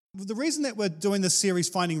The reason that we're doing this series,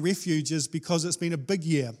 Finding Refuge, is because it's been a big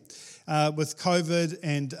year with COVID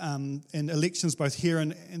and elections both here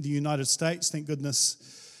and in the United States. Thank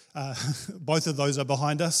goodness both of those are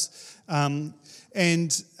behind us. And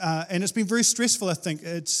it's been very stressful, I think.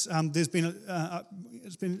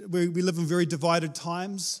 We live in very divided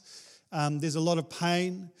times. There's a lot of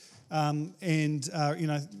pain.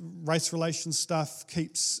 Race relations stuff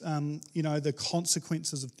keeps, the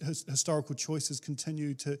consequences of historical choices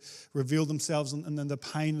continue to reveal themselves, and then the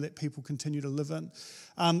pain that people continue to live in.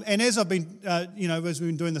 And as I've been, as we've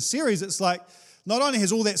been doing the series, it's like not only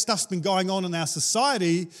has all that stuff's been going on in our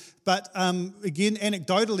society, but again,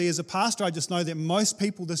 anecdotally as a pastor, I just know that most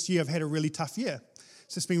people this year have had a really tough year.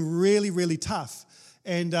 So it's been really, really tough.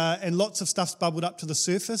 And lots of stuff's bubbled up to the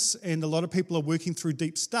surface, and a lot of people are working through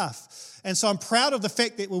deep stuff. And so I'm proud of the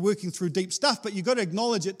fact that we're working through deep stuff, but you've got to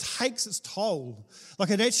acknowledge it takes its toll. Like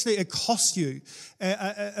it costs you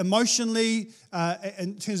emotionally,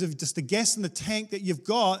 in terms of just the gas in the tank that you've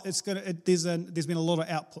got. There's been a lot of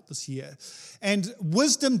output this year, and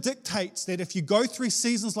wisdom dictates that if you go through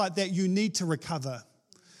seasons like that, you need to recover.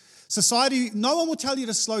 Society, no one will tell you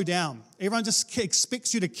to slow down. Everyone just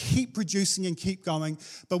expects you to keep producing and keep going.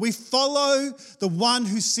 But we follow the one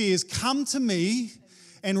who says, come to me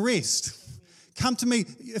and rest. Come to me.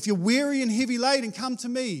 If you're weary and heavy laden, come to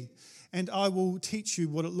me, and I will teach you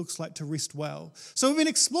what it looks like to rest well. So we've been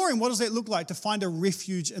exploring what does that look like to find a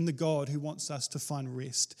refuge in the God who wants us to find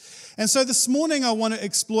rest. And so this morning I want to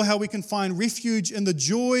explore how we can find refuge in the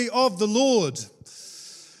joy of the Lord.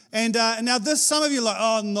 And now this, some of you are like,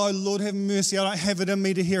 oh no, Lord have mercy, I don't have it in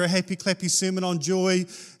me to hear a happy clappy sermon on joy.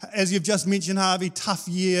 As you've just mentioned, Harvey, tough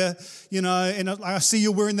year, and I see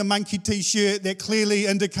you're wearing the monkey t-shirt. That clearly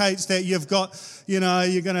indicates that you've got, you're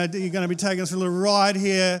gonna be taking us for a little ride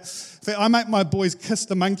here. In fact, I make my boys kiss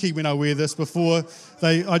the monkey when I wear this before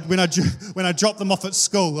when I drop them off at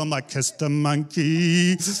school. I'm like, kiss the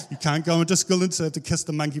monkey. You can't go into school and have to kiss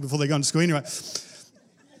the monkey before they go into school anyway.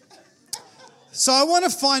 So I want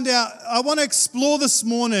to explore this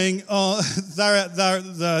morning. They'll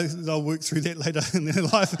work through that later in their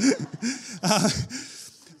life.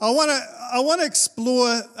 I want to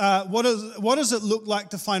explore what does it look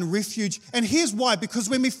like to find refuge, and here's why. Because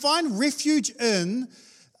when we find refuge in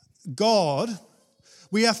God,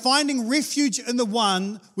 we are finding refuge in the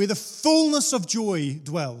one where the fullness of joy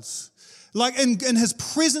dwells. Like in His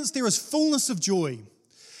presence, there is fullness of joy.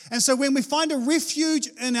 And so when we find a refuge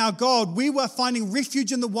in our God, we were finding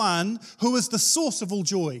refuge in the one who is the source of all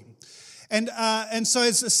joy. And so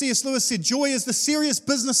as C.S. Lewis said, joy is the serious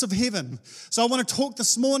business of heaven. So I want to talk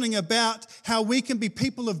this morning about how we can be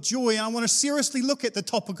people of joy. And I want to seriously look at the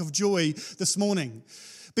topic of joy this morning.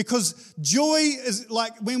 Because joy is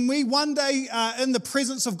like when we one day are in the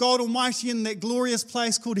presence of God Almighty in that glorious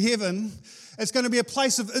place called heaven, it's going to be a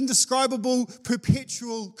place of indescribable,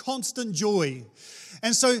 perpetual, constant joy.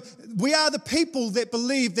 And so we are the people that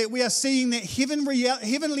believe that we are seeing that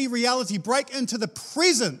heavenly reality break into the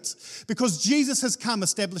present because Jesus has come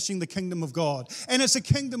establishing the kingdom of God. And it's a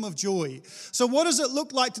kingdom of joy. So what does it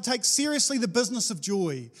look like to take seriously the business of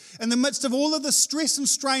joy? In the midst of all of the stress and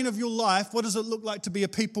strain of your life, what does it look like to be a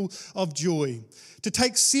people of joy? To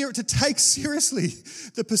take seriously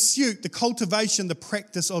the pursuit, the cultivation, the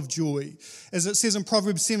practice of joy. As it says in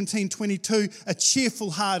Proverbs 17:22, a cheerful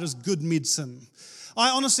heart is good medicine.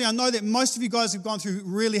 I know that most of you guys have gone through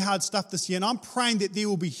really hard stuff this year, and I'm praying that there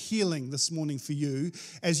will be healing this morning for you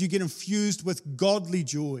as you get infused with godly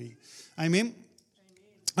joy. Amen?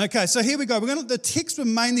 Okay, so here we go. The text we're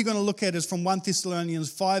mainly going to look at is from 1 Thessalonians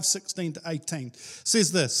 5:16 to 18. It says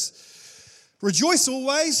this: rejoice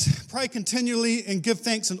always, pray continually, and give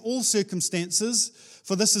thanks in all circumstances,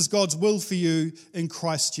 for this is God's will for you in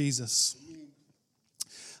Christ Jesus.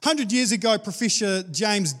 100 years ago, Professor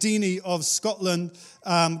James Deany of Scotland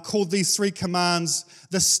called these three commands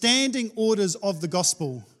the standing orders of the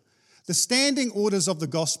gospel. The standing orders of the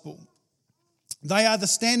gospel. They are the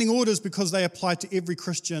standing orders because they apply to every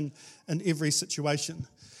Christian in every situation.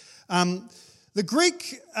 The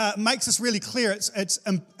Greek makes this really clear.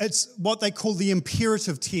 It's what they call the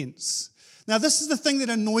imperative tense. Now, this is the thing that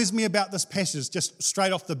annoys me about this passage, just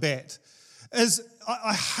straight off the bat. I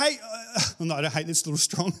don't hate, that's a little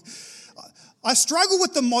strong. I struggle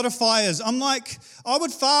with the modifiers. I'm like, I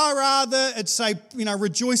would far rather it say,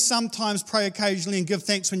 rejoice sometimes, pray occasionally, and give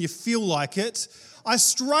thanks when you feel like it. I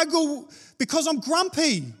struggle because I'm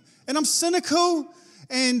grumpy and I'm cynical,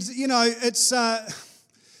 and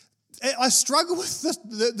I struggle with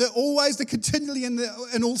the always, the continually, in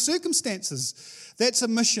all circumstances. That's a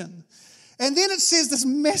mission. And then it says this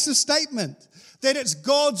massive statement. that it's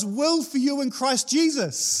God's will for you in Christ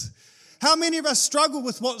Jesus. How many of us struggle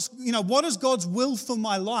with what is God's will for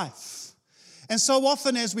my life? And so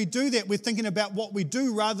often as we do that, we're thinking about what we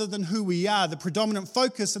do rather than who we are. The predominant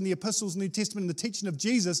focus in the epistles, New Testament, and the teaching of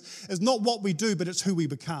Jesus is not what we do, but it's who we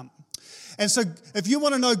become. And so if you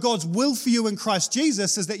want to know God's will for you in Christ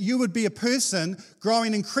Jesus, is that you would be a person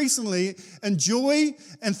growing increasingly in joy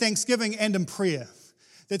and thanksgiving and in prayer.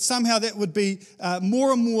 That somehow that would be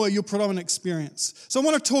more and more your predominant experience. So I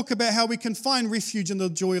want to talk about how we can find refuge in the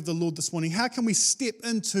joy of the Lord this morning. How can we step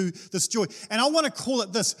into this joy? And I want to call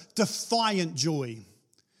it this, defiant joy.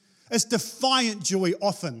 It's defiant joy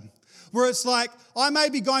often, where it's like, I may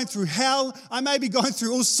be going through hell, I may be going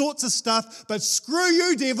through all sorts of stuff, but screw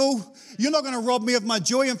you, devil. You're not going to rob me of my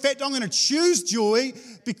joy. In fact, I'm going to choose joy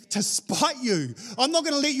to spite you. I'm not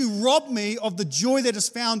going to let you rob me of the joy that is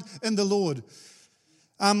found in the Lord.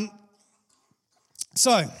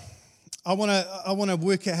 So I want to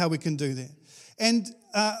work out how we can do that. And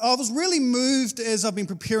I was really moved as I've been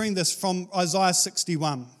preparing this from Isaiah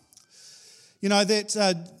 61. You know,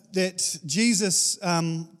 that Jesus,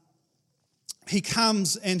 he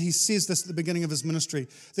comes and he says this at the beginning of his ministry,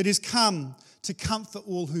 that he's come to comfort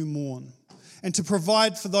all who mourn and to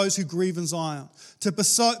provide for those who grieve in Zion, to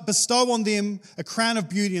bestow on them a crown of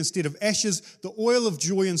beauty instead of ashes, the oil of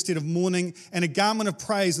joy instead of mourning, and a garment of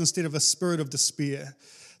praise instead of a spirit of despair.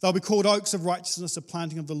 They'll be called oaks of righteousness, a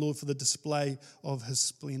planting of the Lord for the display of his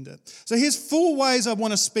splendor. So here's 4 ways I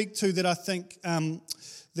want to speak to that I think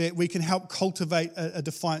that we can help cultivate a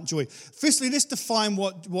defiant joy. Firstly, let's define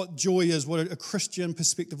what joy is, what a Christian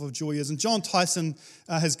perspective of joy is. And John Tyson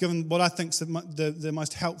has given what I think is the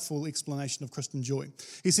most helpful explanation of Christian joy.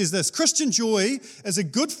 He says this: Christian joy is a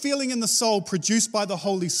good feeling in the soul produced by the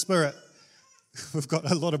Holy Spirit. We've got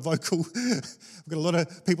a lot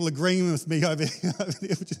of people agreeing with me over here.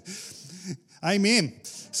 Amen.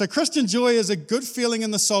 So Christian joy is a good feeling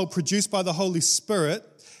in the soul produced by the Holy Spirit,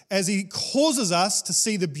 as he causes us to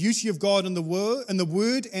see the beauty of God in the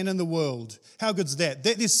Word and in the world. How good's that?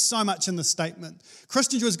 There's so much in the statement.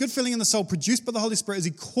 Christian joy is a good feeling in the soul produced by the Holy Spirit as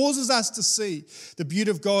he causes us to see the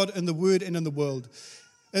beauty of God in the Word and in the world.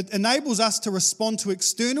 It enables us to respond to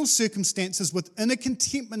external circumstances with inner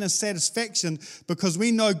contentment and satisfaction because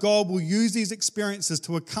we know God will use these experiences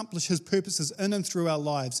to accomplish his purposes in and through our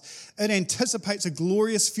lives. It anticipates a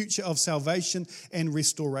glorious future of salvation and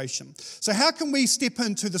restoration. So how can we step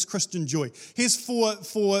into this Christian joy? Here's four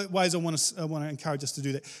ways I want to encourage us to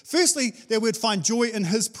do that. Firstly, that we'd find joy in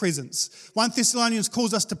his presence. 1 Thessalonians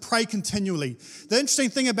calls us to pray continually. The interesting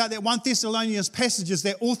thing about that 1 Thessalonians passage is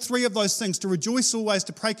that all 3 of those things, to rejoice always,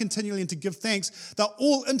 to pray continually, and to give thanks, they're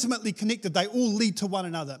all intimately connected. They all lead to one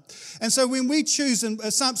another. And so when we choose, in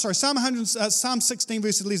Psalm 16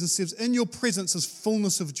 verse 11 says, in your presence is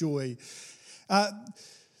fullness of joy.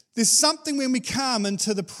 There's something when we come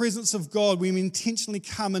into the presence of God, when we intentionally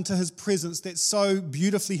come into his presence, that's so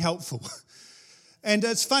beautifully helpful. And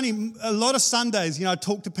it's funny, a lot of Sundays, I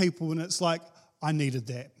talk to people and it's like, I needed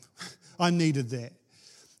that. I needed that.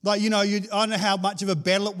 Like, I don't know how much of a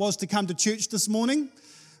battle it was to come to church this morning,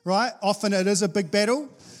 right? Often it is a big battle,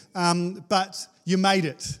 but you made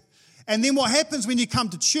it. And then what happens when you come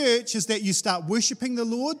to church is that you start worshiping the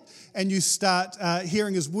Lord and you start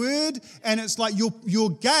hearing his word, and it's like your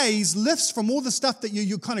gaze lifts from all the stuff that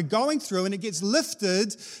you're kind of going through, and it gets lifted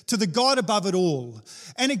to the God above it all.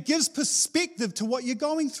 And it gives perspective to what you're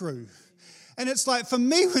going through. And it's like, for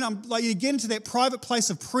me, when I'm like, you get into that private place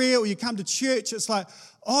of prayer or you come to church, it's like,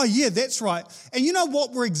 oh yeah, that's right. And you know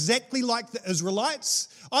what? We're exactly like the Israelites.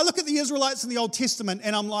 I look at the Israelites in the Old Testament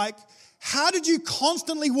and I'm like, how did you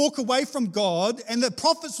constantly walk away from God? And the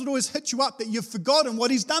prophets would always hit you up that you've forgotten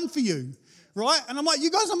what he's done for you, right? And I'm like,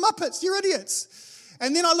 you guys are muppets, you're idiots.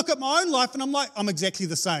 And then I look at my own life and I'm like, I'm exactly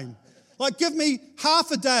the same. Like, give me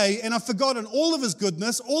half a day and I've forgotten all of his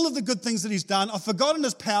goodness, all of the good things that he's done. I've forgotten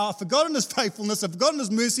his power, I've forgotten his faithfulness, I've forgotten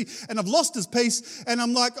his mercy, and I've lost his peace. And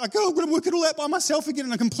I'm like, I'm going to work it all out by myself again,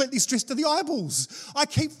 and I'm completely stressed to the eyeballs. I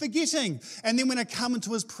keep forgetting. And then when I come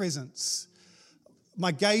into his presence,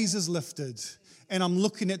 my gaze is lifted and I'm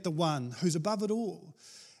looking at the one who's above it all.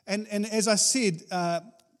 And as I said,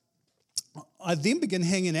 I then begin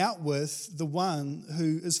hanging out with the one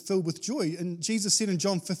who is filled with joy. And Jesus said in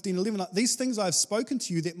John 15:11, these things I have spoken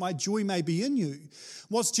to you that my joy may be in you.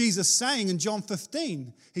 What's Jesus saying in John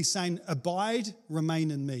 15? He's saying, abide, remain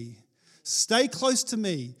in me. Stay close to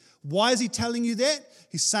me. Why is he telling you that?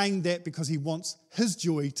 He's saying that because he wants his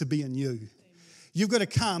joy to be in you. You've got to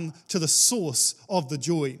come to the source of the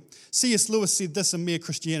joy. C.S. Lewis said this in Mere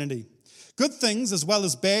Christianity. Good things, as well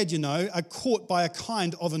as bad, are caught by a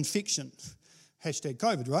kind of infection. Hashtag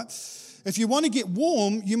COVID, right? if you want to get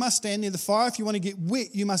warm, you must stand near the fire. If you want to get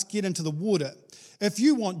wet, you must get into the water. If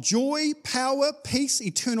you want joy, power, peace,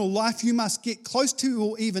 eternal life, you must get close to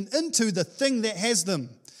or even into the thing that has them.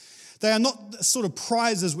 They are not sort of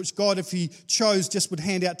prizes which God, if he chose, just would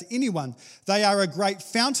hand out to anyone. They are a great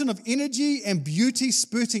fountain of energy and beauty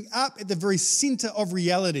spurting up at the very center of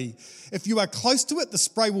reality. If you are close to it, the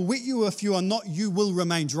spray will wet you. If you are not, you will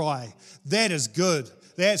remain dry. That is good.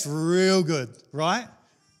 That's real good, right?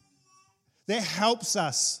 That helps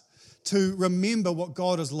us to remember what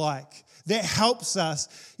God is like. That helps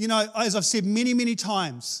us. You know, as I've said many, many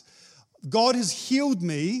times, God has healed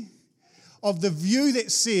me of the view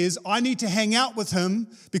that says I need to hang out with him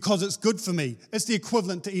because it's good for me. It's the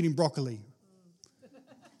equivalent to eating broccoli.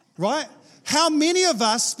 Right? How many of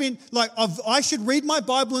us spend, I should read my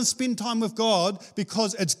Bible and spend time with God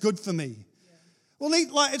because it's good for me. Well,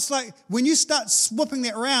 it's like when you start swooping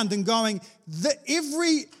that around and going,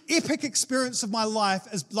 every epic experience of my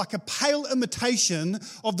life is like a pale imitation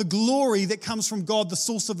of the glory that comes from God, the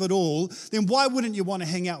source of it all, then why wouldn't you want to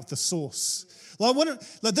hang out with the source?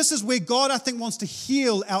 This is where God, I think, wants to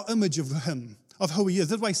heal our image of him, of who he is.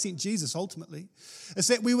 That's why he sent Jesus ultimately. It's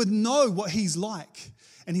that we would know what he's like,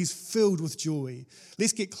 and he's filled with joy.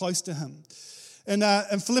 Let's get close to him. In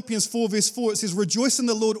Philippians 4, verse 4, it says, rejoice in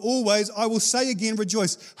the Lord always. I will say again,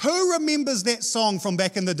 rejoice. Who remembers that song from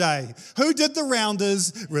back in the day? Who did the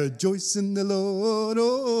rounders? Rejoice in the Lord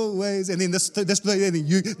always. And then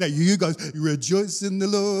you guys, rejoice in the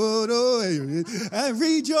Lord always. And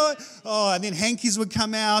rejoice. Oh, and then hankies would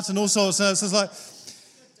come out and all sorts. So it's like,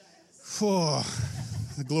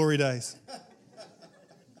 the glory days.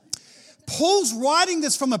 Paul's writing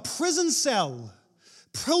this from a prison cell.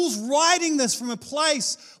 Paul's writing this from a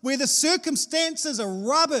place where the circumstances are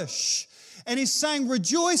rubbish. And he's saying,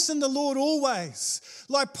 rejoice in the Lord always.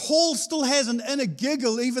 Like Paul still has an inner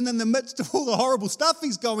giggle even in the midst of all the horrible stuff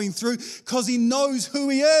he's going through because he knows who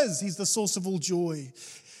he is. He's the source of all joy.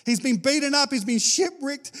 He's been beaten up. He's been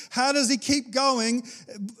shipwrecked. How does he keep going?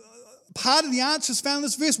 Part of the answer is found in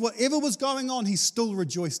this verse. Whatever was going on, he still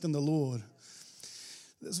rejoiced in the Lord.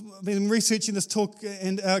 I've been researching this talk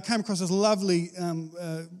and came across this lovely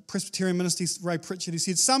Presbyterian minister, Ray Pritchard. He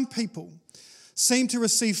said, some people seem to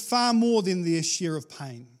receive far more than their share of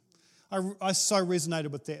pain. I so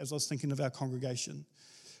resonated with that as I was thinking of our congregation.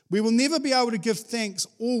 We will never be able to give thanks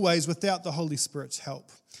always without the Holy Spirit's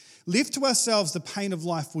help. Left to ourselves, the pain of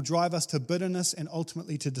life will drive us to bitterness and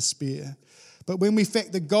ultimately to despair. But when we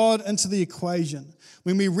factor God into the equation,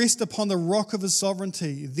 when we rest upon the rock of his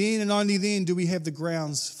sovereignty, then and only then do we have the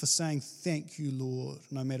grounds for saying, thank you, Lord,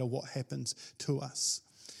 no matter what happens to us.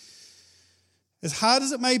 As hard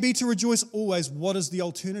as it may be to rejoice always, what is the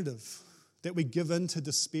alternative? That we give in to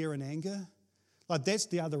despair and anger? Like that's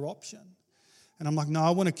the other option. And I'm like, no,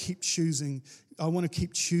 I want to keep choosing. I want to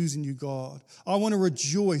keep choosing you, God. I want to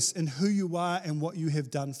rejoice in who you are and what you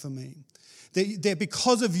have done for me. That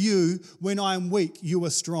because of you, when I am weak, you are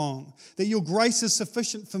strong. That your grace is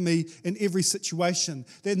sufficient for me in every situation.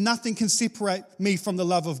 That nothing can separate me from the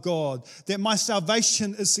love of God. That my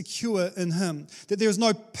salvation is secure in him. That there is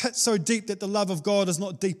no pit so deep that the love of God is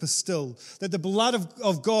not deeper still. That the blood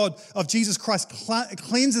of God, of Jesus Christ,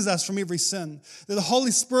 cleanses us from every sin. That the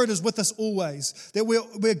Holy Spirit is with us always. That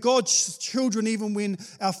we're God's children even when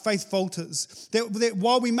our faith falters. That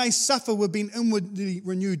while we may suffer, we're being inwardly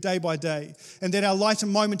renewed day by day. And that our light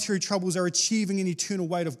and momentary troubles are achieving an eternal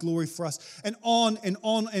weight of glory for us. And on and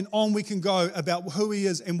on and on we can go about who he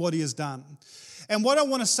is and what he has done. And what I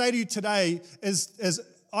want to say to you today is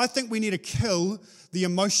I think we need to kill the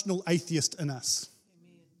emotional atheist in us.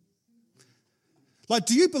 Like,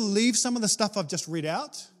 do you believe some of the stuff I've just read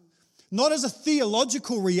out? Not as a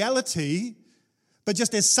theological reality, but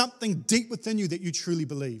just as something deep within you that you truly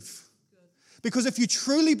believe. Because if you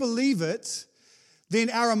truly believe it, then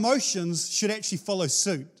our emotions should actually follow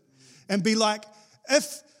suit and be like,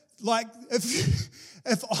 if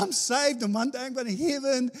I'm saved and one day I'm going to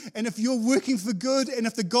heaven, and if you're working for good, and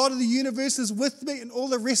if the God of the universe is with me and all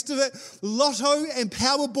the rest of it, Lotto and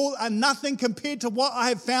Powerball are nothing compared to what I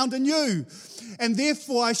have found in you. And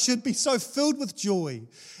therefore I should be so filled with joy.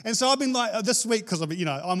 And so I've been like, this week, because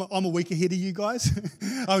I'm a week ahead of you guys.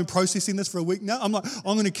 I've been processing this for a week now. I'm like,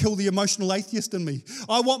 I'm going to kill the emotional atheist in me.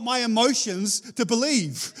 I want my emotions to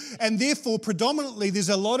believe. And therefore, predominantly, there's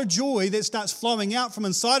a lot of joy that starts flowing out from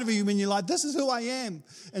inside of you when you're like, this is who I am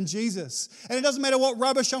in Jesus. And it doesn't matter what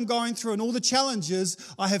rubbish I'm going through and all the challenges,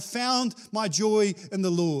 I have found my joy in the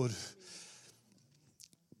Lord.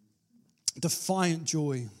 Defiant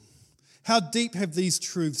joy. How deep have these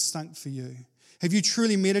truths sunk for you? Have you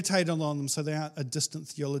truly meditated on them so they aren't a distant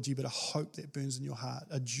theology, but a hope that burns in your heart,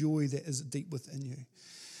 a joy that is deep within you?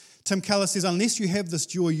 Tim Keller says, unless you have this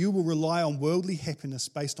joy, you will rely on worldly happiness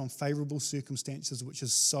based on favorable circumstances, which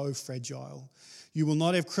is so fragile. You will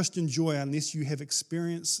not have Christian joy unless you have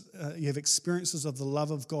experiences of the love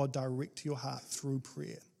of God direct to your heart through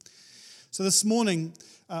prayer. So this morning,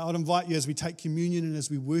 I'd invite you as we take communion and as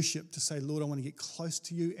we worship to say, Lord, I want to get close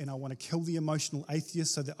to you and I want to kill the emotional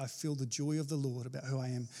atheist so that I feel the joy of the Lord about who I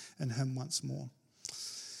am in him once more.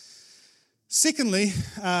 Secondly,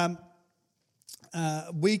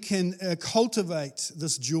 we can cultivate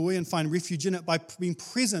this joy and find refuge in it by being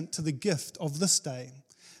present to the gift of this day,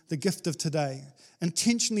 the gift of today,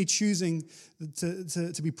 intentionally choosing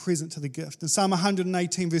to be present to the gift. In Psalm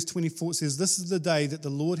 118, verse 24, it says, this is the day that the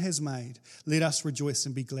Lord has made. Let us rejoice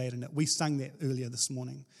and be glad in it. We sang that earlier this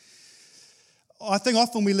morning. I think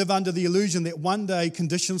often we live under the illusion that one day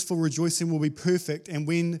conditions for rejoicing will be perfect, and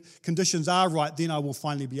when conditions are right, then I will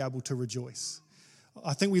finally be able to rejoice.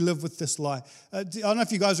 I think we live with this lie. I don't know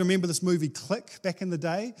if you guys remember this movie Click back in the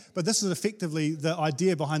day, but this is effectively the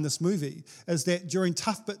idea behind this movie, is that during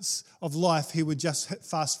tough bits of life, he would just hit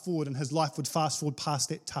fast forward and his life would fast forward past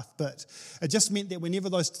that tough bit. It just meant that whenever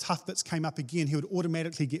those tough bits came up again, he would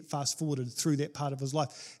automatically get fast forwarded through that part of his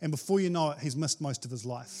life. And before you know it, he's missed most of his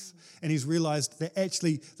life. And he's realized that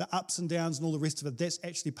actually the ups and downs and all the rest of it, that's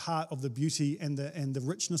actually part of the beauty and the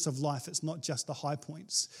richness of life. It's not just the high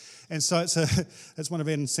points. And so it's one of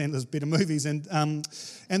Adam Sandler's better movies. And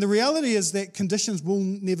the reality is that conditions will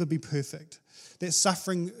never be perfect. That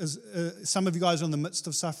suffering is, some of you guys are in the midst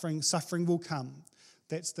of suffering. Suffering will come.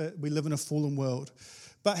 We live in a fallen world.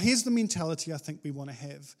 But here's the mentality I think we want to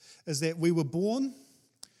have, is that we were born,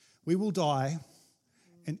 we will die,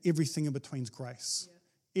 and everything in between is grace.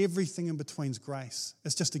 Everything in between is grace.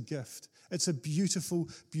 It's just a gift. It's a beautiful,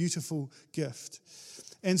 beautiful gift.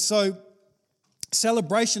 And so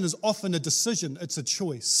celebration is often a decision. It's a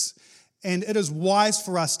choice. And it is wise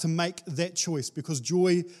for us to make that choice because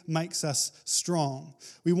joy makes us strong.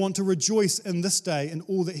 We want to rejoice in this day in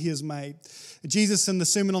all that he has made. Jesus in the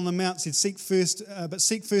Sermon on the Mount said, seek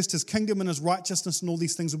first his kingdom and his righteousness, and all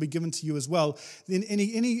these things will be given to you as well. And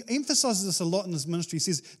he emphasizes this a lot in his ministry. He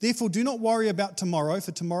says, therefore, do not worry about tomorrow,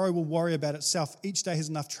 for tomorrow will worry about itself. Each day has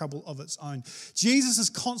enough trouble of its own. Jesus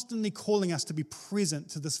is constantly calling us to be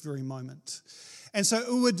present to this very moment. And so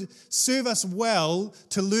it would serve us well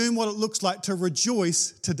to learn what it looks like to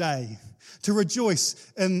rejoice today, to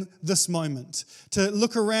rejoice in this moment, to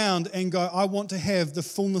look around and go, I want to have the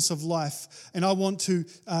fullness of life, and I want to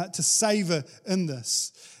savor in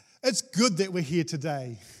this. It's good that we're here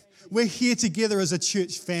today. We're here together as a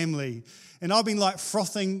church family. And I've been like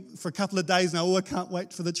frothing for a couple of days now. Oh, I can't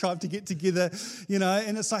wait for the tribe to get together,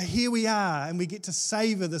 and it's like, here we are, and we get to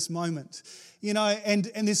savor this moment. And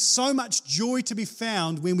there's so much joy to be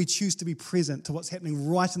found when we choose to be present to what's happening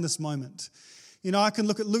right in this moment. I can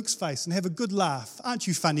look at Luke's face and have a good laugh. Aren't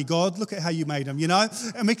you funny, God? Look at how you made him,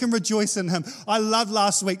 and we can rejoice in him. I loved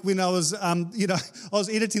last week when I was, I was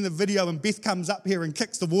editing the video and Beth comes up here and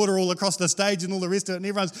kicks the water all across the stage and all the rest of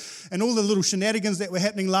it, and all the little shenanigans that were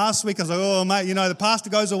happening last week. I was like, oh, mate, the pastor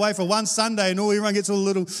goes away for one Sunday and everyone gets all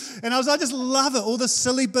little, and I just love it, all the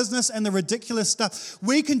silly business and the ridiculous stuff.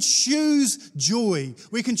 We can choose joy.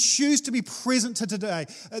 We can choose to be present to today.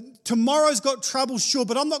 Tomorrow's got trouble, sure,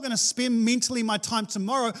 but I'm not going to spend mentally my time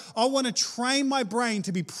tomorrow. I want to train my brain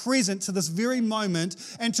to be present to this very moment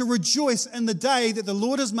and to rejoice in the day that the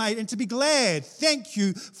Lord has made and to be glad. Thank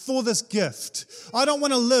you for this gift. I don't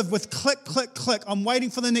want to live with click, click, click. I'm waiting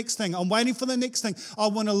for the next thing. I'm waiting for the next thing. I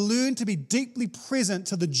want to learn to be deeply present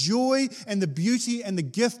to the joy and the beauty and the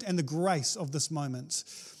gift and the grace of this moment.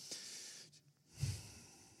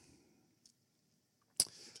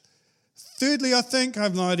 Thirdly, I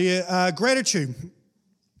have no idea, gratitude.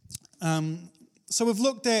 So we've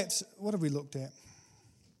looked at, what have we looked at?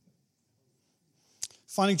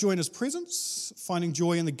 Finding joy in his presence, finding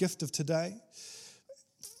joy in the gift of today.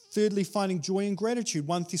 Thirdly, finding joy in gratitude.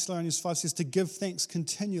 1 Thessalonians 5 says to give thanks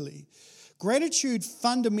continually. Gratitude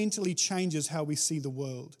fundamentally changes how we see the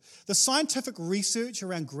world. The scientific research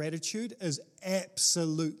around gratitude is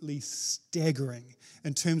absolutely staggering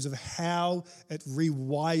in terms of how it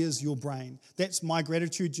rewires your brain. That's my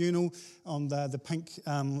gratitude journal on the pink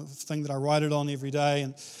thing that I write it on every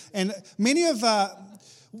day. And many of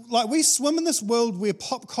we swim in this world where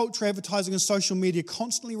pop culture, advertising, and social media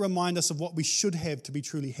constantly remind us of what we should have to be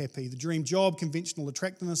truly happy. The dream job, conventional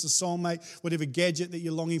attractiveness, a soulmate, whatever gadget that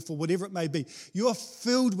you're longing for, whatever it may be. You are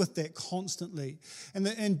filled with that constantly.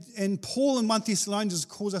 And Paul in 1 Thessalonians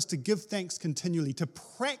calls us to give thanks continually, to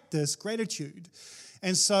practice gratitude.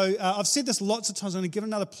 And so I've said this lots of times. I'm going to give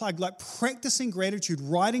another plug. Like practicing gratitude,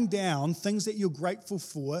 writing down things that you're grateful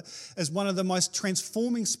for is one of the most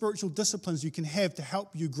transforming spiritual disciplines you can have to help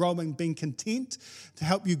you grow in being content, to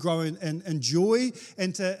help you grow in joy,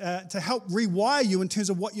 and to help rewire you in terms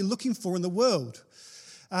of what you're looking for in the world.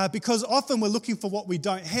 Because often we're looking for what we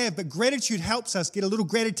don't have, but gratitude helps us get a little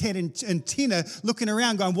gratitude antenna looking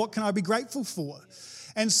around going, what can I be grateful for?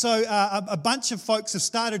 And so a bunch of folks have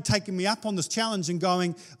started taking me up on this challenge and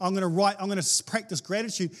going, I'm going to practice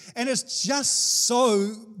gratitude. And it's just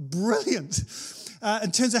so brilliant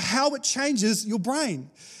in terms of how it changes your brain.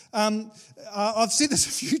 I've said this a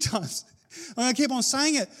few times. I'm going to keep on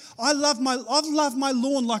saying it. I've loved my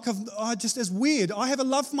lawn like just as weird. I have a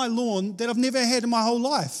love for my lawn that I've never had in my whole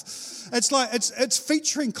life. It's like it's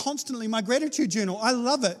featuring constantly in my gratitude journal. I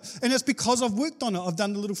love it, and it's because I've worked on it. I've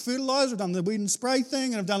done the little fertilizer, I've done the weed and spray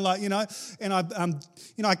thing, and I've done and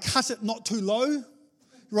I cut it not too low,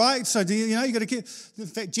 right? So you got to get. In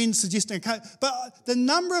fact, Jen's suggesting a cut, but I don't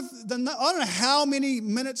know how many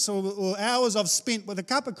minutes or hours I've spent with a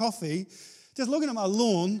cup of coffee, just looking at my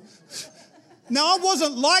lawn. Now, I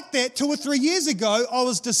wasn't like that 2 or 3 years ago. I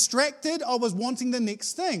was distracted. I was wanting the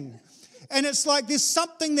next thing. And it's like there's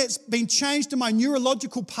something that's been changed in my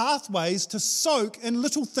neurological pathways to soak in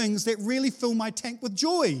little things that really fill my tank with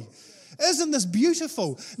joy. Isn't this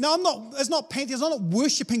beautiful? Now, it's not pantheism, I'm not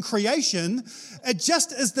worshiping creation. It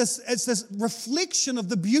just is it's this reflection of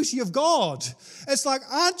the beauty of God. It's like,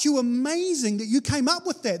 aren't you amazing that you came up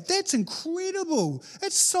with that? That's incredible.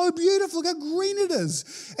 It's so beautiful. Look how green it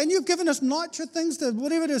is. And you've given us nitro things,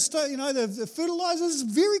 whatever it is, the fertilizers is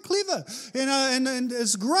very clever, and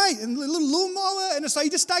it's great. And a little lawnmower, and it's like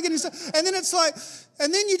you just start getting stuff. And then it's like,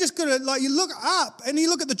 and then you just got to, like, you look up and you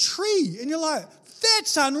look at the tree and you're like,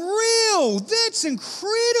 that's unreal. That's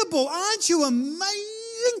incredible. Aren't you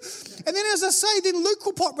amazing? And then as I say, then Luke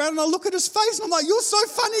will pop around and I'll look at his face and I'm like, you're so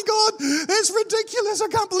funny, God. That's ridiculous. I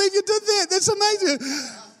can't believe you did that. That's amazing.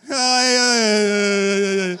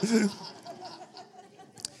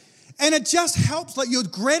 And it just helps, like your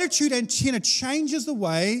gratitude antenna changes the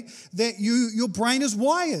way that your brain is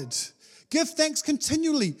wired. Give thanks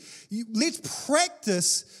continually. Let's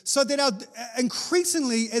practice so that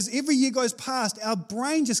increasingly, as every year goes past, our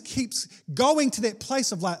brain just keeps going to that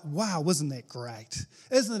place of like, wow, isn't that great?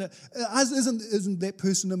 Isn't that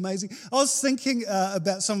person amazing? I was thinking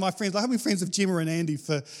about some of my friends. I've been friends with Gemma and Andy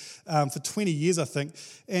for 20 years, I think.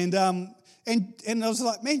 And I was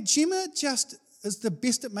like, man, Gemma just is the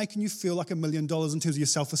best at making you feel like $1 million in terms of your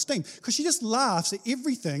self-esteem, because she just laughs at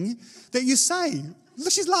everything that you say.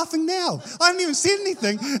 Look, she's laughing now. I haven't even said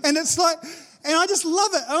anything. And it's like, and I just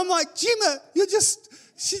love it. And I'm like, Gemma,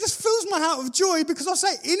 she just fills my heart with joy because I'll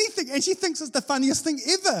say anything and she thinks it's the funniest thing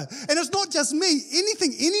ever. And it's not just me.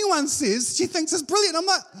 Anything anyone says, she thinks is brilliant. I'm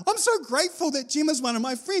like, I'm so grateful that Gemma's one of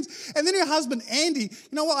my friends. And then her husband, Andy,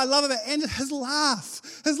 you know what I love about Andy? His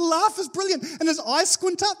laugh. His laugh is brilliant. And his eyes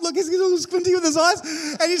squint up. Look, he's all squinty with his eyes.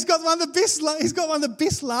 And he's got one of the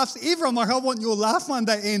best laughs ever. I'm like, I want your laugh one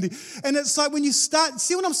day, Andy. And it's like when you start,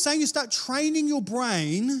 see what I'm saying? You start training your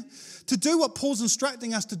brain to do what Paul's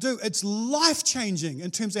instructing us to do. It's life-changing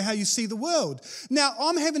in terms of how you see the world. Now,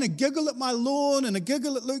 I'm having a giggle at my lawn and a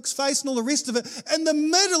giggle at Luke's face and all the rest of it in the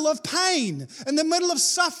middle of pain, in the middle of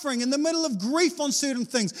suffering, in the middle of grief on certain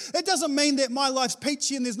things. It doesn't mean that my life's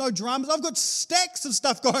peachy and there's no dramas. I've got stacks of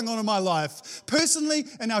stuff going on in my life. Personally,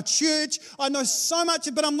 in our church, I know so much,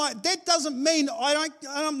 but I'm like, that doesn't mean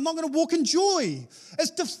I'm not going to walk in joy.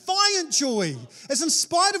 It's defiant joy. It's in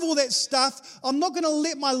spite of all that stuff, I'm not going to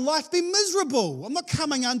let my life be miserable. I'm not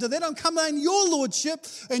coming under that. I'm coming in your lordship,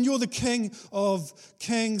 and you're the King of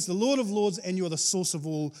Kings, the Lord of Lords, and you're the source of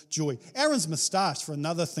all joy. Aaron's moustache for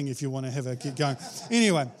another thing if you want to keep going.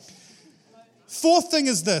 Anyway, fourth thing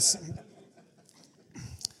is this.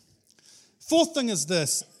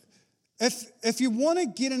 If you want to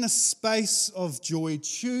get in a space of joy,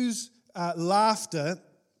 choose laughter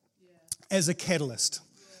as a catalyst.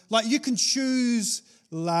 Like you can choose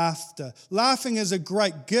laughter. Laughing is a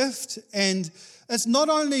great gift, and it's not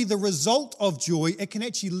only the result of joy, it can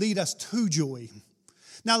actually lead us to joy.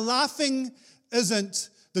 Now, laughing isn't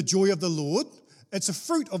the joy of the Lord. It's a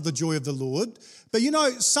fruit of the joy of the Lord. But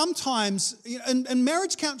sometimes, in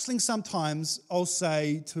marriage counseling, sometimes I'll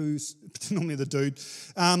say to, normally the dude,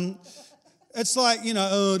 it's like,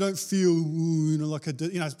 I don't feel, like I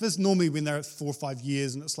did. This is normally when they're at 4 or 5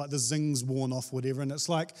 years and it's like the zing's worn off, whatever. And it's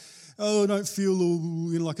like, I don't feel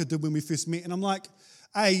like I did when we first met. And I'm like,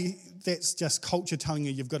 that's just culture telling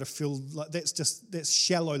you you've got to feel like that's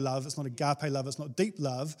shallow love. It's not agape love. It's not deep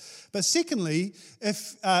love. But secondly,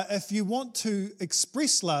 if you want to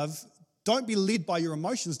express love, don't be led by your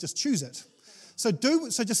emotions, just choose it. So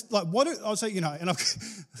just like I'll say, and I'm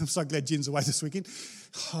so glad Jen's away this weekend.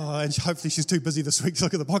 Oh, and hopefully she's too busy this week to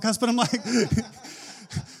look at the podcast, but I'm like,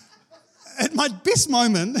 at my best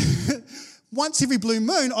moment, once every blue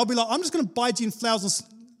moon, I'll be like, I'm just going to buy Jen flowers,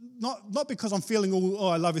 not because I'm feeling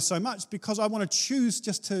I love her so much, because I want to choose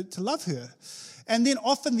just to love her. And then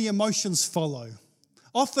often the emotions follow.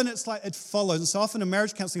 Often it's like it follows. And so often in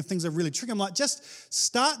marriage counseling, things are really tricky. I'm like, just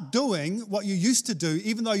start doing what you used to do,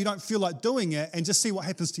 even though you don't feel like doing it, and just see what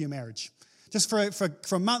happens to your marriage. Just for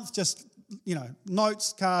a month, just,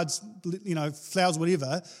 notes, cards, flowers,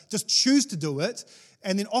 whatever. Just choose to do it.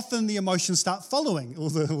 And then often the emotions start following. All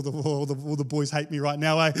the boys hate me right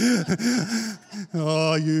now, eh?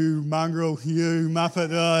 Oh, you mongrel, you muppet.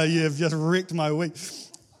 Oh, you've just wrecked my week.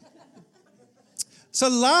 So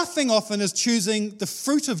laughing often is choosing the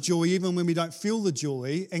fruit of joy even when we don't feel the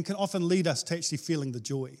joy, and can often lead us to actually feeling the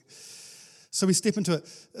joy. So we step into it.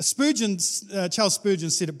 Charles Spurgeon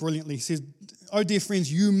said it brilliantly. He says, "Oh, dear friends,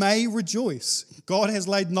 you may rejoice. God has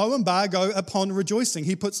laid no embargo upon rejoicing.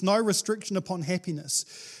 He puts no restriction upon happiness.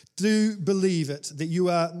 Do believe it, that you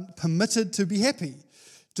are permitted to be happy.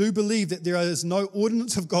 Do believe that there is no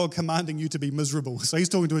ordinance of God commanding you to be miserable." So he's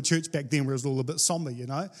talking to a church back then where it was all a bit somber,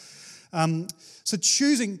 So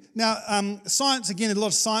choosing, now science, again, a lot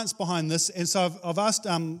of science behind this, and so I've asked,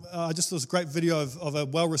 I just saw this great video of a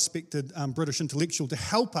well-respected British intellectual to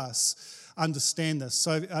help us understand this.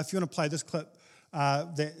 So if you want to play this clip,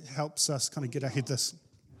 that helps us kind of get our head this.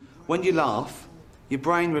 When you laugh, your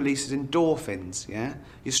brain releases endorphins, yeah?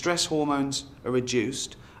 Your stress hormones are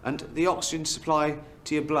reduced, and the oxygen supply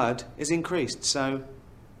to your blood is increased, so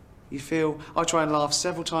you feel... I try and laugh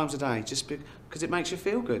several times a day, just because it makes you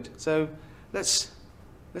feel good. So let's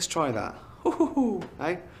try that.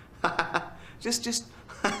 Hey? just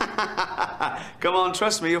come on,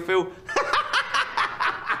 trust me, you'll feel...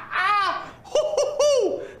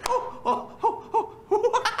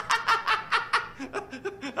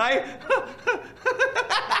 Hey?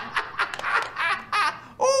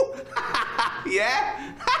 Oh!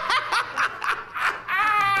 Yeah?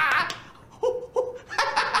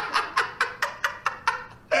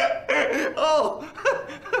 Oh!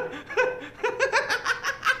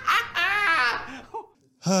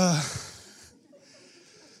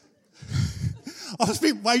 I've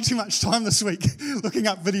spent way too much time this week looking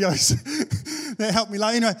up videos that help me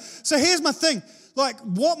laugh. Anyway, so here's my thing. Like,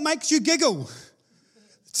 what makes you giggle?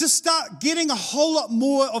 To start getting a whole lot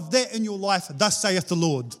more of that in your life, thus saith the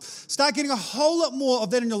Lord. Start getting a whole lot more of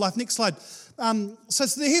that in your life. Next slide. So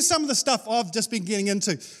here's some of the stuff I've just been getting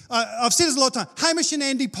into. I've said this a lot of time. Hamish and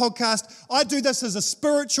Andy podcast, I do this as a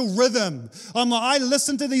spiritual rhythm. I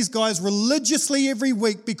listen to these guys religiously every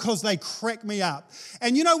week because they crack me up.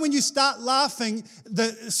 And when you start laughing,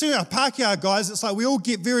 our Pākehā guys, it's like we all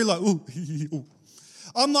get very like, ooh, ooh.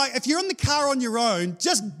 I'm like, if you're in the car on your own,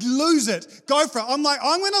 just lose it. Go for it. I'm like,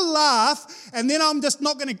 I'm going to laugh, and then I'm just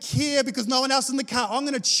not going to care because no one else is in the car. I'm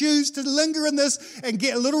going to choose to linger in this and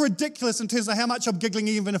get a little ridiculous in terms of how much I'm giggling,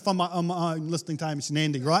 even if I'm listening to Hamish and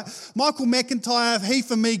Andy, right? Michael McIntyre, he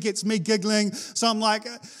for me gets me giggling. So I'm like,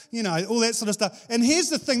 all that sort of stuff. And here's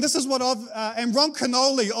the thing. This is what and Ron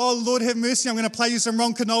Canoli, oh, Lord have mercy, I'm going to play you some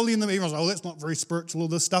Ron Canoli in the everyone's like, oh, that's not very spiritual, all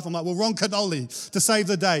this stuff. I'm like, well, Ron Canoli, to save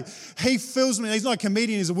the day. He fills me, he's not a comedian,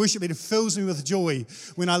 he's a worship leader, fills me with joy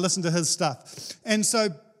when I listen to his stuff. And so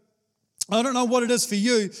I don't know what it is for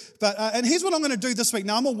you, but and here's what I'm going to do this week.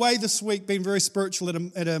 Now, I'm away this week, being very spiritual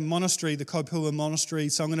at a monastery, the Kaupua Monastery,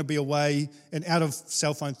 so I'm going to be away and out of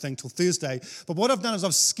cell phone thing till Thursday. But what I've done is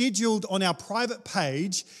I've scheduled on our private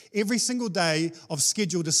page, every single day, I've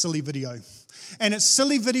scheduled a silly video. And it's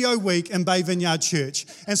Silly Video Week in Bay Vineyard Church.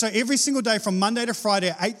 And so every single day from Monday to Friday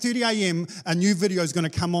at 8:30 a.m., a new video is going to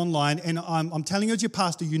come online. And I'm telling you as your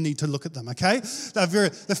pastor, you need to look at them, okay?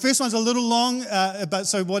 The first one's a little long, but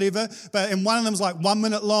so whatever. And one of them's like 1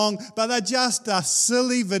 minute long, but they're just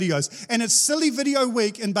silly videos. And it's Silly Video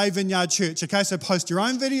Week in Bay Vineyard Church, okay? So post your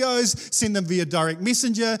own videos, send them via direct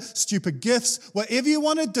messenger, stupid gifts, whatever you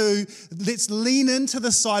want to do. Let's lean into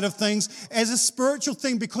the side of things as a spiritual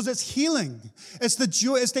thing because it's healing. It's the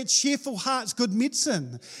joy, it's that cheerful heart's good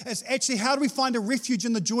medicine. It's actually, how do we find a refuge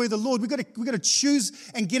in the joy of the Lord? We've got to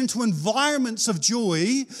choose and get into environments of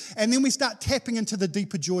joy, and then we start tapping into the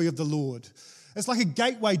deeper joy of the Lord. It's like a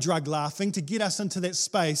gateway drug, laughing, to get us into that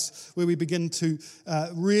space where we begin to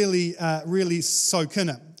really soak in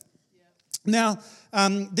it. Now,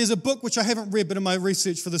 there's a book which I haven't read, but in my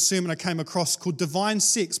research for the sermon I came across called Divine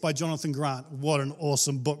Sex by Jonathan Grant. What an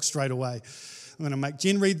awesome book straight away. I'm going to make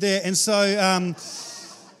Jen read that. And so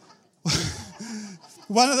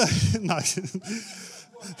one of the... No.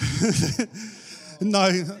 No,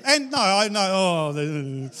 and no, I know. Oh,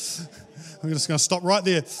 we're just going to stop right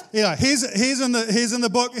there. Yeah, here's in the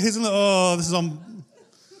book. This is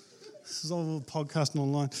all podcasting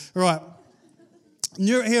online. All right.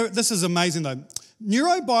 This is amazing though.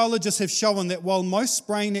 Neurobiologists have shown that while most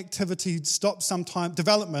brain activity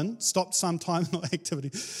development stops sometime, not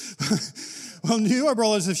activity. Well,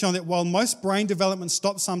 neurobiologists have shown that while most brain development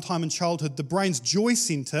stops sometime in childhood, the brain's joy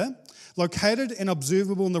center, located and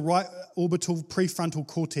observable in the right orbital prefrontal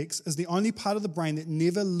cortex, is the only part of the brain that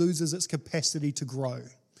never loses its capacity to grow.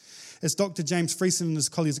 As Dr. James Friesen and his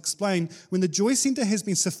colleagues explain, when the joy center has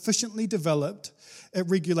been sufficiently developed, it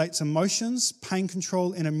regulates emotions, pain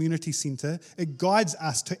control, and immunity center. It guides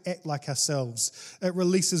us to act like ourselves. It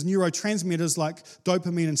releases neurotransmitters like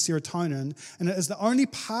dopamine and serotonin, and it is the only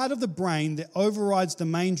part of the brain that overrides the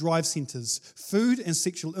main drive centers, food and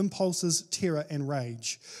sexual impulses, terror and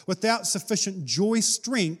rage. Without sufficient joy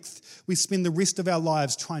strength, we spend the rest of our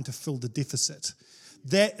lives trying to fill the deficit.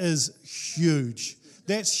 That is huge.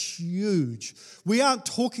 That's huge. We aren't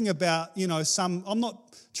talking about, I'm not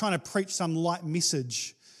trying to preach some light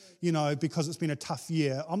message, because it's been a tough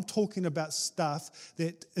year. I'm talking about stuff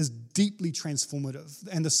that is deeply transformative,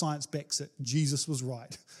 and the science backs it. Jesus was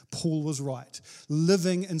right. Paul was right.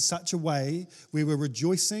 Living in such a way where we're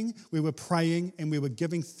rejoicing, we were praying, and we were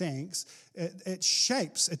giving thanks,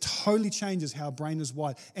 it totally changes how our brain is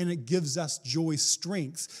wired, and it gives us joy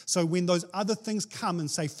strength. So when those other things come and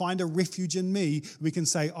say, find a refuge in me, we can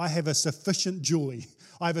say, I have a sufficient joy.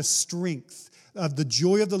 I have a strength of the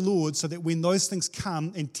joy of the Lord, so that when those things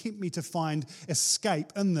come and tempt me to find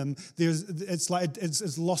escape in them, it's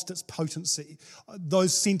lost its potency.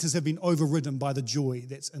 Those centers have been overridden by the joy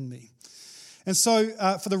that's in me. And so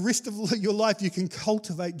for the rest of your life, you can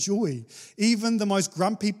cultivate joy. Even the most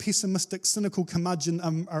grumpy, pessimistic, cynical curmudgeon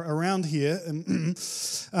around here, through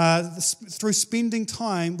spending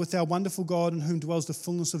time with our wonderful God in whom dwells the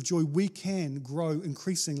fullness of joy, we can grow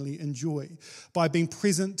increasingly in joy by being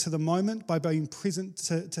present to the moment, by being present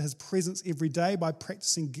to his presence every day, by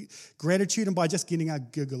practicing gratitude, and by just getting our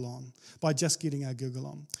giggle on.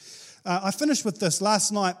 I finished with this.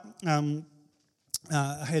 Last night,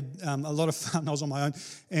 I had a lot of fun. I was on my own,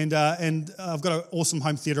 and I've got an awesome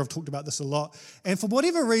home theatre. I've talked about this a lot. And for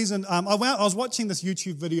whatever reason, I was watching this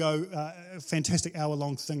YouTube video, a fantastic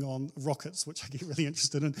hour-long thing on rockets, which I get really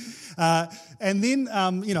interested in. And then,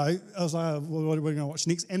 I was like, what are we going to watch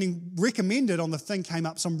next? And he recommended on the thing came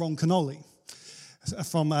up some Ron Kenoly. And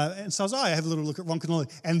so I was I have a little look at Ron Kenoly,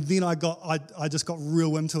 and then I just got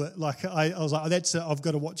real into it. Like I was like, that's it. I've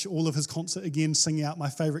got to watch all of his concert again, sing out my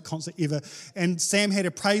favourite concert ever. And Sam had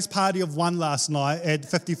a praise party of one last night at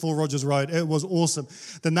 54 Rogers Road. It was awesome.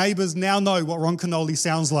 The neighbours now know what Ron Kenoly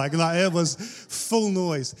sounds like. It was full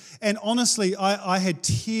noise. And honestly, I had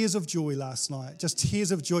tears of joy last night, just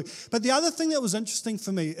tears of joy. But the other thing that was interesting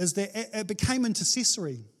for me is that it became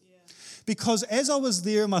intercessory, because as I was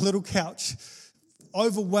there on my little couch,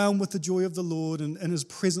 overwhelmed with the joy of the Lord and in his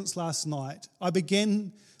presence last night,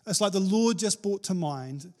 it's like the Lord just brought to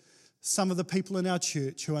mind some of the people in our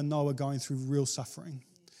church who I know are going through real suffering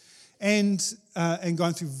and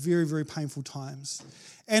going through very, very painful times.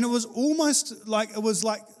 And it was almost like,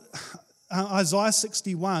 Isaiah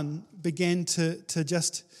 61 began to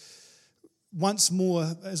just, once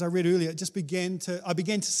more, as I read earlier, I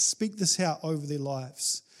began to speak this out over their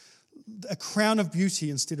lives. A crown of beauty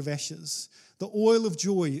instead of ashes, the oil of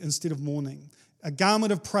joy instead of mourning, a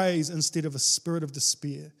garment of praise instead of a spirit of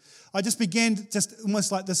despair. I just began,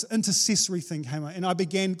 almost like this intercessory thing came out, and I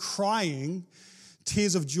began crying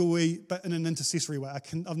tears of joy, but in an intercessory way.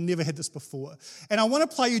 I've never had this before. And I want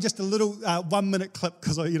to play you just a little 1 minute clip,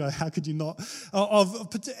 because, how could you not?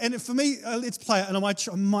 And for me, let's play it, and I might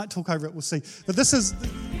talk over it, we'll see. But this is...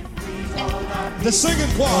 The singing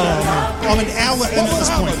choir. I'm an hour in at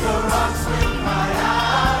this point.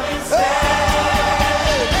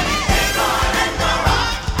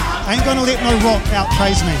 Ain't gonna let no rock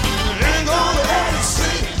outpraise me. Ain't gonna let it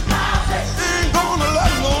sing. Ain't gonna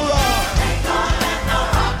let no rock. Ain't gonna let no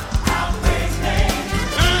rock outpraise me.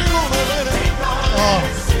 Ain't gonna let it. Oh.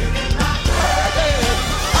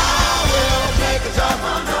 I will make a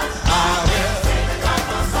joyful noise. I will sing a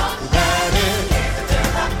joyful song. That is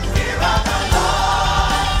the fear of the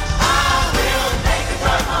Lord. I will make a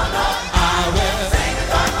joyful noise. I will sing a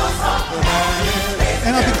joyful song.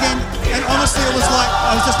 And I began. And honestly, it was like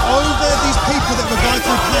I was just over these people that were going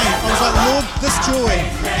through pain. I was like, Lord, this joy,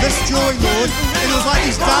 Lord. And it was like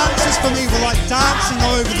these dances for me were like dancing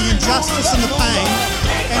over the injustice and the pain.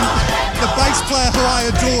 And the bass player who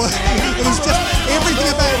I adore, it was just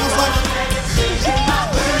everything about it. It was like,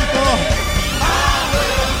 oh.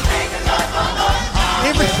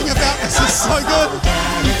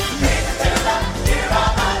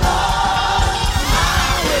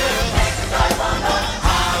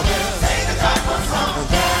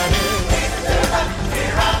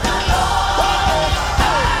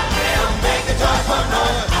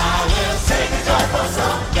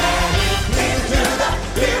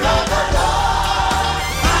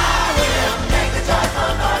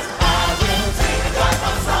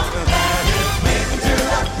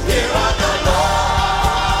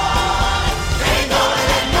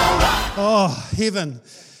 heaven.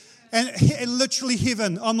 And literally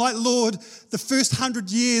heaven. I'm like, Lord, the first 100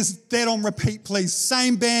 years, that on repeat, please.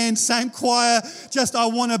 Same band, same choir. Just I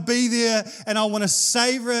want to be there and I want to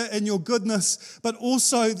savor it in your goodness. But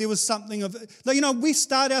also there was something of, we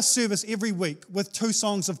start our service every week with 2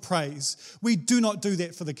 songs of praise. We do not do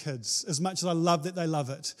that for the kids, as much as I love that they love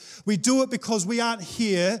it. We do it because we aren't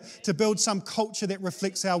here to build some culture that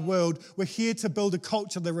reflects our world. We're here to build a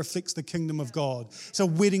culture that reflects the kingdom of God. It's a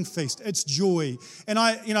wedding feast. It's joy. And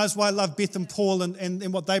that's why I love Beth and Paul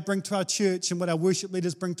and what they bring to our church and what our worship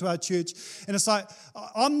leaders bring to our church. And it's like,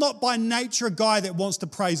 I'm not by nature a guy that wants to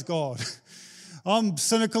praise God. I'm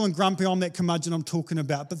cynical and grumpy. I'm that curmudgeon I'm talking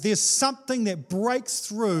about. But there's something that breaks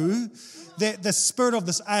through that the spirit of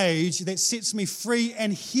this age that sets me free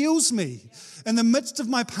and heals me. In the midst of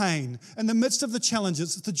my pain, in the midst of the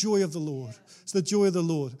challenges, it's the joy of the Lord. It's the joy of the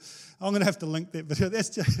Lord. I'm going to have to link that video. That's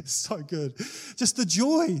just so good. Just the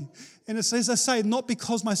joy. And it's, as I say, not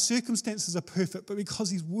because my circumstances are perfect, but because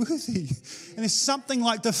he's worthy. And there's something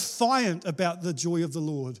like defiant about the joy of the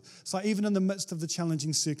Lord. It's like even in the midst of the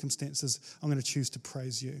challenging circumstances, I'm going to choose to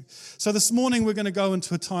praise you. So this morning we're going to go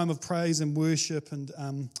into a time of praise and worship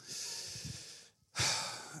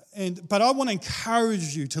but I want to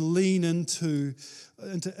encourage you to lean into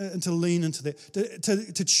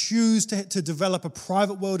that, to choose to develop a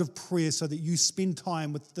private world of prayer so that you spend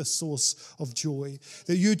time with the source of joy,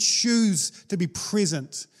 that you choose to be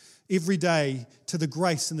present every day to the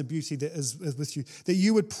grace and the beauty that is with you, that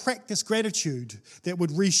you would practice gratitude that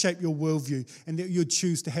would reshape your worldview, and that you would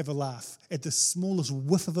choose to have a laugh. At the smallest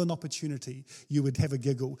whiff of an opportunity, you would have a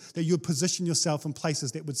giggle, that you would position yourself in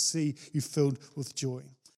places that would see you filled with joy.